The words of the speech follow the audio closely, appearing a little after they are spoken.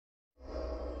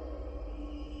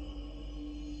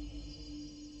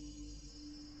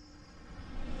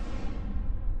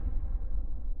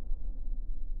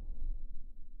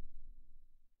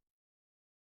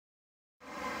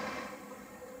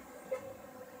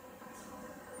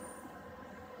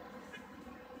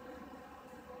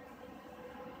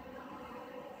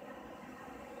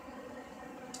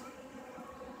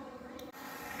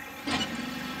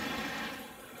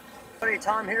Hey,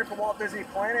 Tom here for Walt Disney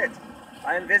Planet.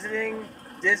 I am visiting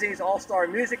Disney's All-Star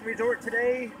Music Resort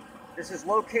today. This is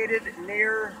located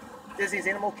near Disney's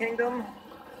Animal Kingdom.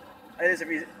 It is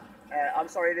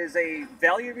a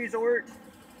value resort.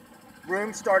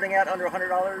 Rooms starting out under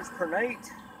 $100 per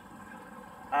night.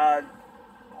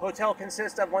 Hotel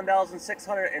consists of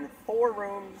 1,604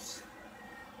 rooms.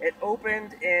 It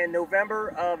opened in November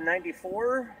of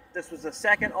 '94. This was the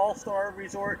second All-Star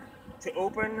resort to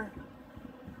open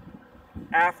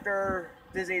after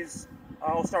Disney's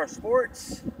All-Star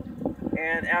Sports.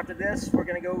 And after this, we're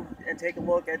going to go and take a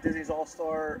look at Disney's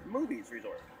All-Star Movies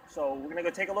Resort. So we're going to go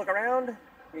take a look around.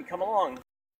 You come along.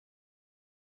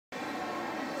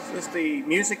 So this is the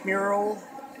music mural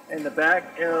in the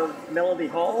back of Melody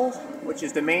Hall, which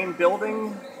is the main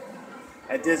building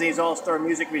at Disney's All-Star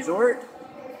Music Resort.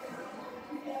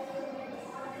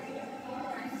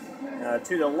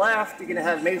 To the left, you're going to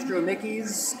have Maestro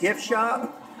Mickey's gift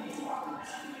shop.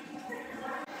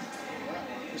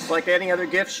 Just like any other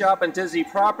gift shop on Disney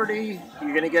property,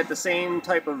 you're going to get the same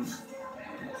type of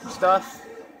stuff.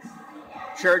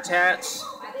 Shirts, hats.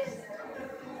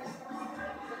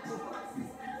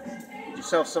 Get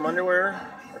yourself some underwear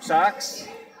or socks.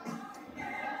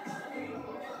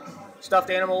 Stuffed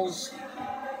animals.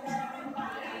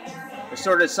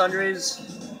 Assorted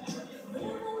sundries.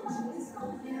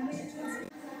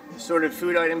 Assorted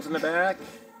food items in the back.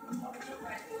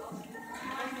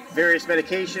 Various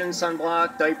medications,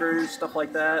 sunblock, diapers, stuff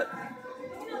like that.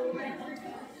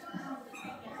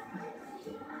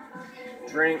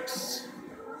 Drinks.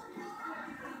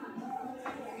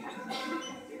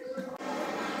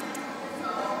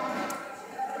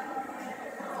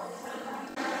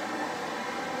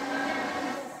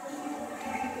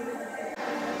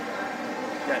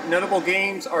 Got Notable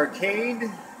Games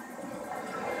Arcade.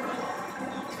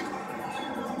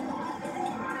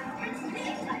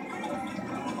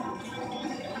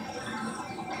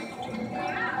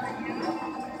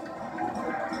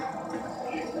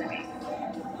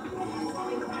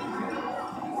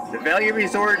 The value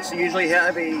resorts usually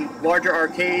have a larger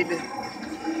arcade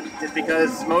just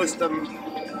because most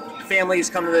families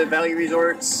come to the value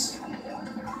resorts. So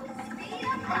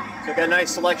we've got a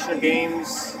nice selection of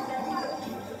games.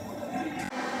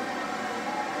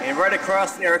 And right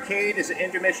across the arcade is an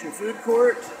intermission food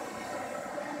court.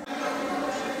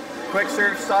 Quick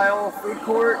serve style food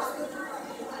court.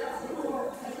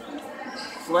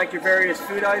 Select your various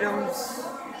food items,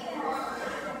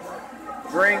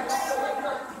 drinks.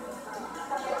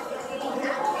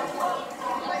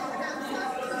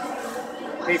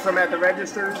 Pay from at the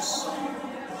registers.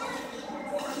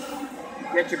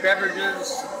 Get your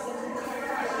beverages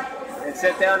and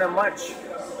sit down and munch.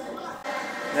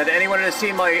 Now, to anyone who's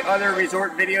seen my other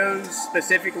resort videos,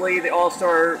 specifically the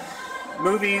All-Star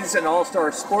Movies and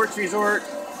All-Star Sports Resort,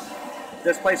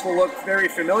 this place will look very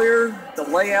familiar. The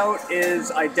layout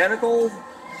is identical,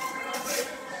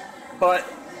 but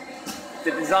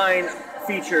the design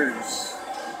features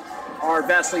are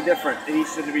vastly different in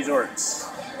each of the resorts.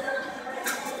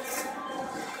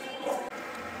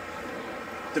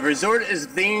 The resort is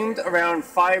themed around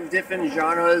 5 different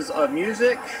genres of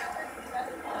music,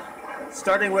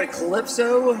 starting with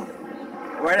Calypso,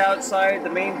 right outside the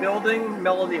main building,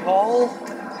 Melody Hall.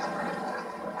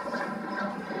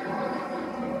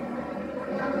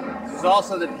 This is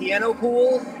also the piano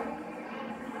pool.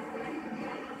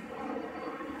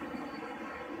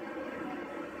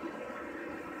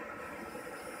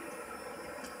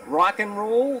 Rock and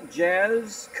roll,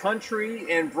 jazz, country,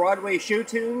 and Broadway show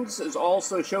tunes is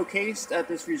also showcased at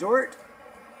this resort.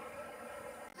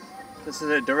 This is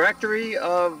a directory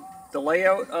of the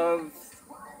layout of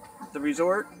the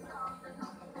resort.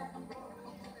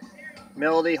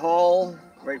 Melody Hall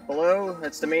right below,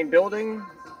 that's the main building.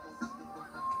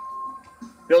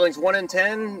 Buildings 1 and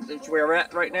 10, which we're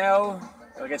at right now,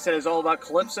 like I said, is all about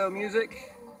Calypso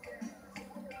music.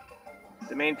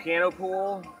 The main piano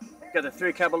pool. Got the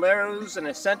 3 caballeros in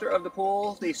the center of the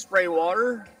pool. They spray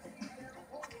water.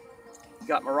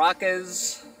 Got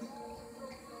maracas,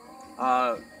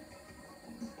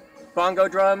 bongo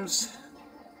drums.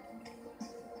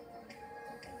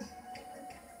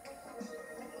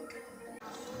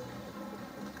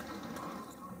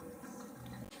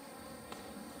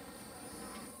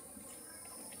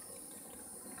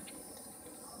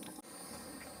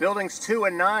 Buildings 2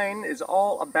 and 9 is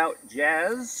all about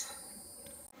jazz.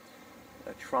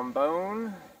 A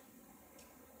trombone,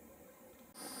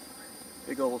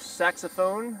 big old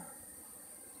saxophone,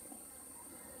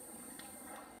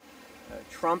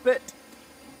 a trumpet,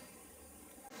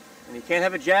 and you can't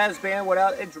have a jazz band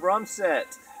without a drum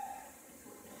set.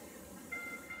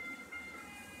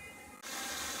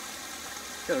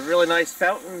 Got a really nice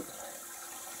fountain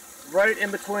right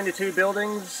in between the two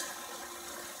buildings.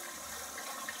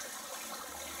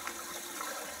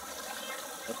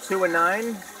 A 2 and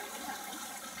 9.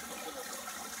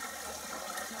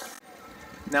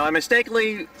 Now I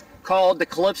mistakenly called the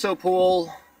Calypso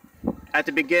pool at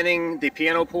the beginning the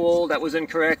piano pool. That was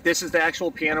incorrect. This is the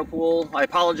actual piano pool. I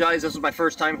apologize, this was my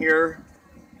first time here.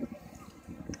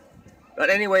 But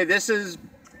anyway, this is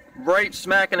right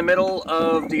smack in the middle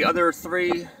of the other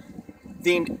 3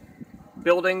 themed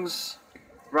buildings: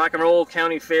 Rock and Roll,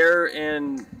 County Fair,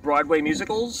 and Broadway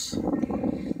musicals.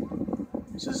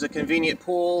 This is a convenient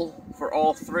pool for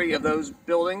all 3 of those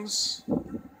buildings.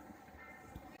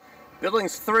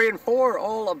 Buildings 3 and 4 are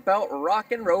all about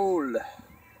rock and roll.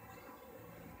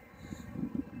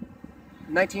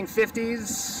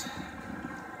 1950s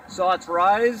saw its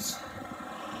rise.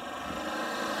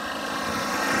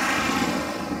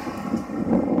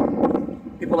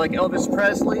 People like Elvis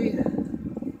Presley.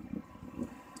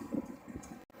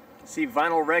 See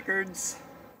vinyl records,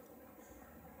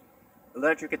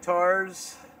 electric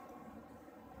guitars,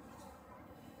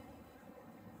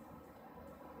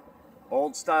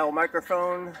 old style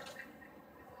microphone.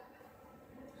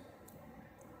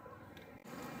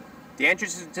 The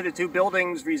entrances to the 2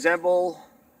 buildings resemble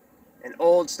an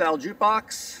old style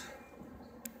jukebox.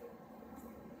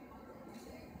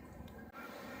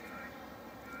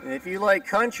 And if you like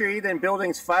country, then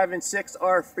buildings 5 and 6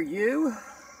 are for you.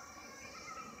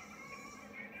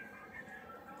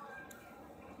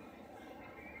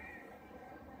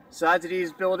 Sides of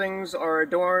these buildings are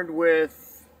adorned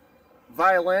with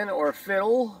violin or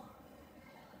fiddle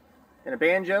and a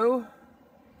banjo.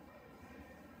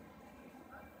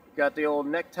 Got the old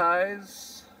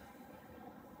neckties.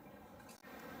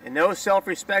 And no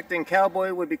self-respecting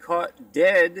cowboy would be caught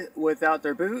dead without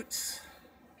their boots.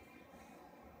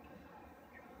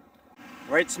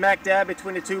 Right smack dab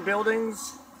between the 2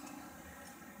 buildings.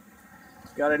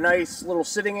 Got a nice little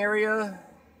sitting area,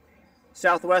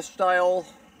 Southwest style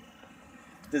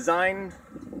design,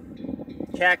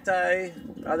 cacti,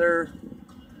 other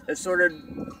assorted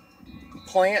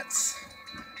plants.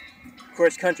 Of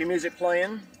course, country music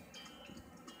playing.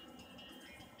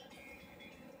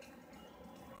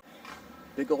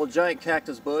 Big old giant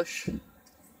cactus bush.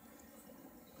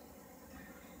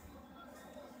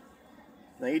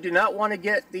 Now you do not want to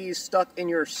get these stuck in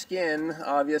your skin,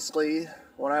 obviously.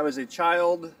 When I was a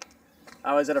child,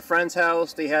 I was at a friend's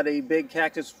house. They had a big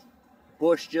cactus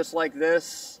bush just like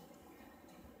this.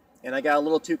 And I got a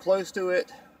little too close to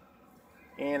it.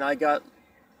 And I got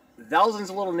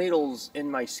thousands of little needles in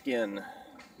my skin.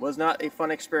 Was not a fun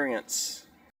experience.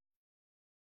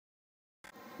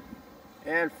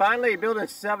 And finally,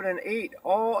 buildings 7 and 8,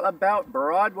 all about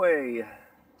Broadway.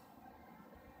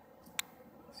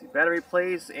 See, Battery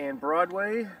Place and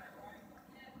Broadway.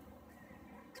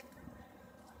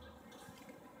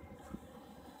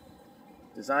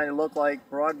 Designed to look like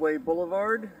Broadway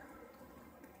Boulevard.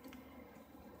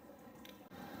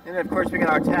 And of course we got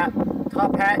our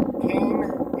top hat,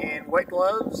 cane, and white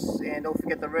gloves. And don't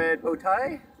forget the red bow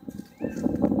tie.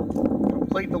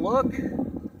 Complete the look.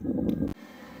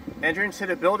 Entrance to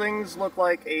the buildings look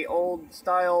like a old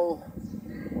style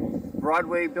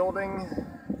Broadway building.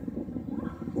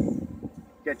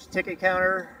 Got your ticket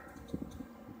counter.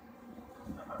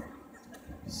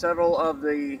 Several of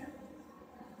the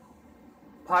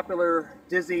popular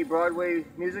Disney Broadway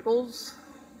musicals.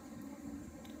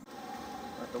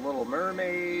 Like The Little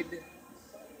Mermaid,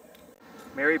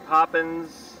 Mary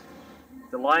Poppins,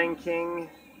 The Lion King,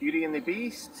 Beauty and the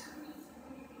Beast.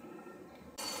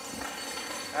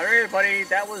 Alright everybody,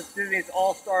 that was Disney's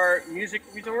All-Star Music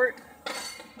Resort.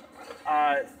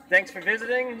 Thanks for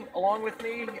visiting along with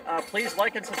me. Please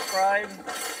like and subscribe,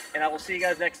 and I will see you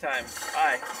guys next time.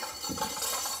 Bye.